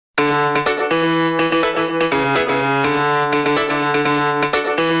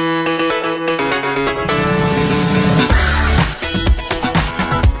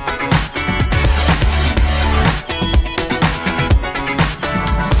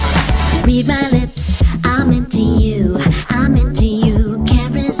Read my lips, I'm into you, I'm into you,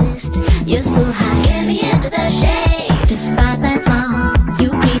 can't resist, you're so high. Get me into the shade, the spotlight's on,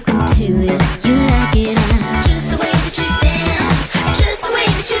 you creep into it, you like it, and just the way that you dance, just the way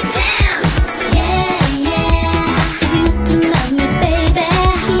that you dance. Yeah, yeah, is enough to love me, baby.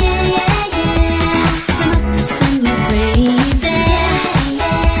 Yeah, yeah, yeah, it's enough to send me crazy. Yeah,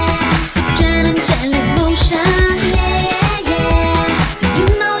 yeah, such an angelic motion.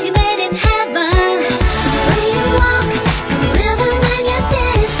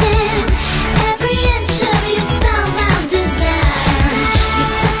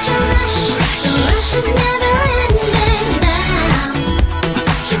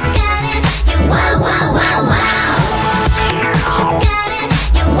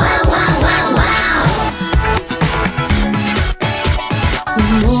 The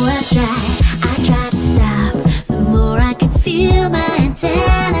more I try to stop, the more I can feel my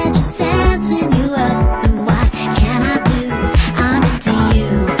antenna just sensing you up. And what can I do? I'm into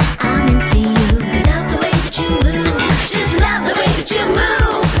you, I'm into you. Love the way that you move, just love the way that you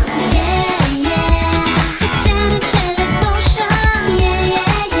move. Yeah, yeah, such an angelic motion. Yeah,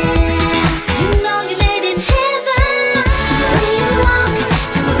 yeah, yeah, you know you're made in heaven. The way you walk,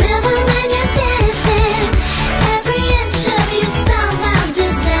 the rhythm when you're dancing, every inch of you spells out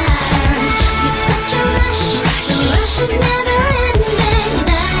desire. You're such a rush, the rush is never ending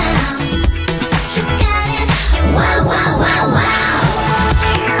now. You got it, wow, wow, wow, wow.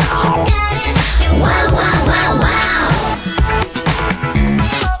 You got it, wow, wow, wow, wow.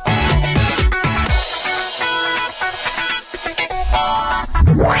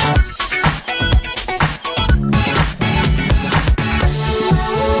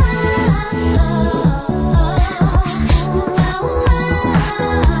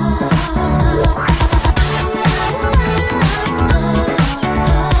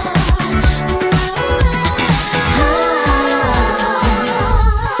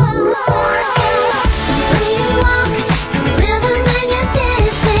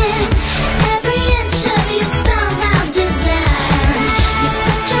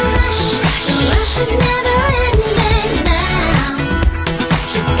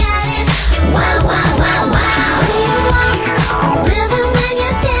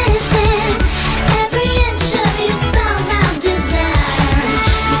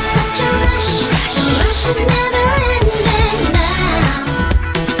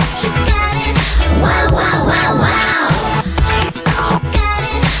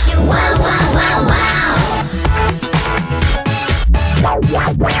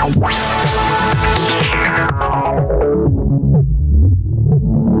 Wow.